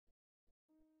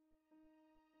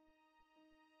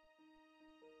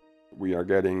we are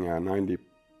getting a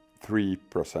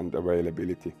 93%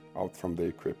 availability out from the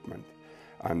equipment.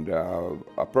 And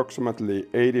approximately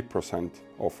 80%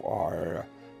 of our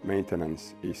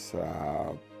maintenance is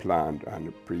planned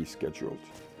and pre-scheduled.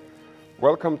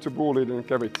 Welcome to Boliden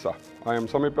Kevitsa. I am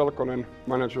Sami Pelkonen,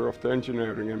 manager of the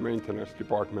engineering and maintenance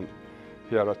department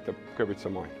here at the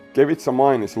Kevitsa mine. Kevitsa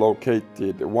mine is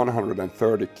located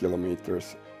 130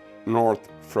 kilometers north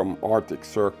from Arctic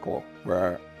Circle,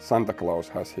 where Santa Claus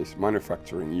has his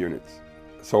manufacturing units.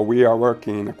 So we are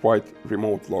working in quite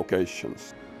remote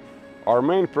locations. Our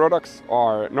main products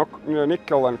are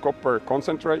nickel and copper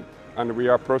concentrate, and we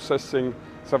are processing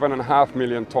 7.5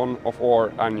 million tons of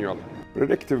ore annually.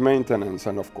 Predictive maintenance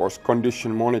and of course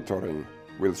condition monitoring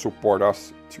will support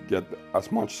us to get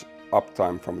as much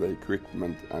uptime from the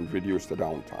equipment and reduce the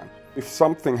downtime. If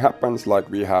something happens, like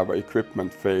we have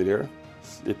equipment failure,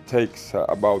 it takes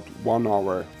about 1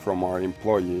 hour from our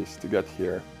employees to get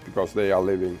here, because they are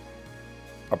living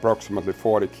approximately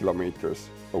 40 kilometers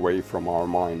away from our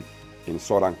mine in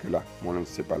Sodankylä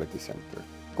municipality center.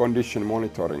 Condition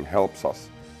monitoring helps us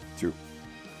to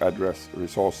address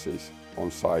resources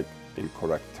on site in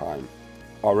correct time.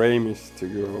 Our aim is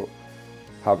to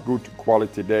have good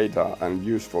quality data and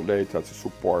useful data to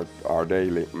support our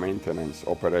daily maintenance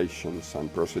operations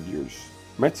and procedures.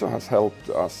 Metso has helped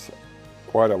us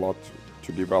quite a lot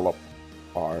to develop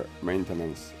our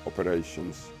maintenance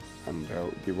operations and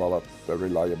develop the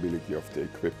reliability of the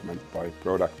equipment by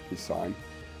product design.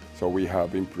 So we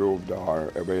have improved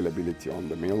our availability on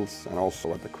the mills and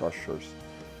also at the crushers.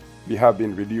 We have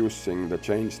been reducing the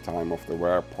change time of the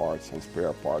wear parts and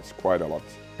spare parts quite a lot,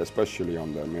 especially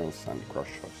on the mills and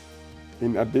crushers.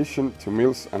 In addition to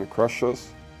mills and crushers,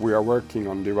 we are working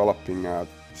on developing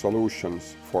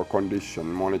solutions for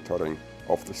condition monitoring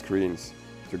of the screens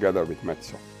together with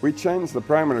Metso. We changed the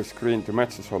primary screen to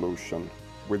Metso solution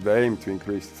with the aim to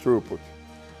increase throughput,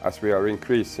 as we are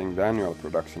increasing the annual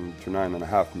production to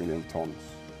 9.5 million tons.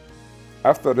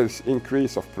 After this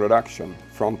increase of production,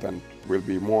 front end will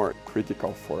be more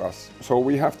critical for us. So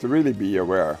we have to really be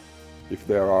aware if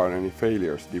there are any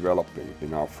failures developing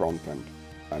in our front end,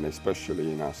 and especially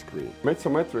in our screen.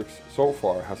 Metsometrics so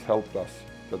far has helped us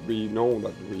that we know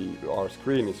that our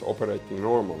screen is operating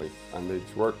normally and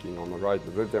it's working on the right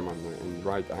rhythm and in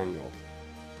right angle,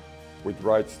 with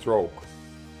right stroke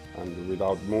and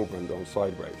without movement on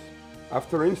sideways.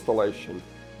 After installation,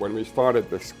 when we started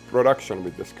this production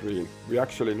with the screen, we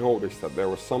actually noticed that there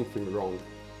was something wrong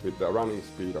with the running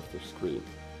speed of the screen.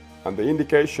 And the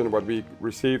indication what we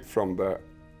received from the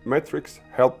metrics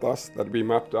helped us, that we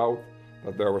mapped out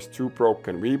that there was 2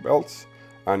 broken V-belts,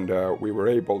 and we were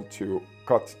able to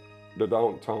cut the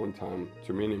downtime time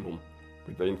to minimum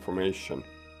with the information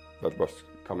that was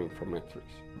coming from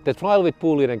metrics. The trial with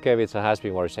Boliden Kevitsa has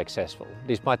been very successful,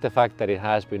 despite the fact that it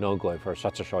has been ongoing for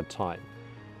such a short time.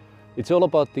 It's all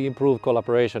about the improved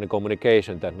collaboration and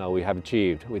communication that now we have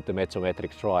achieved with the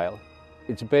Metsometrics trial.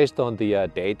 It's based on the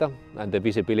data and the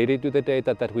visibility to the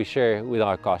data that we share with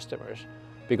our customers,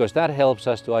 because that helps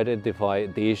us to identify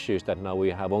the issues that now we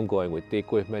have ongoing with the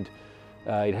equipment.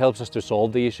 It helps us to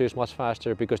solve the issues much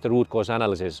faster, because the root cause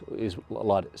analysis is a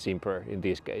lot simpler in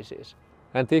these cases.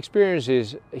 And the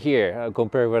experiences here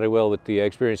compare very well with the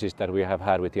experiences that we have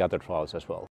had with the other trials as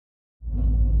well.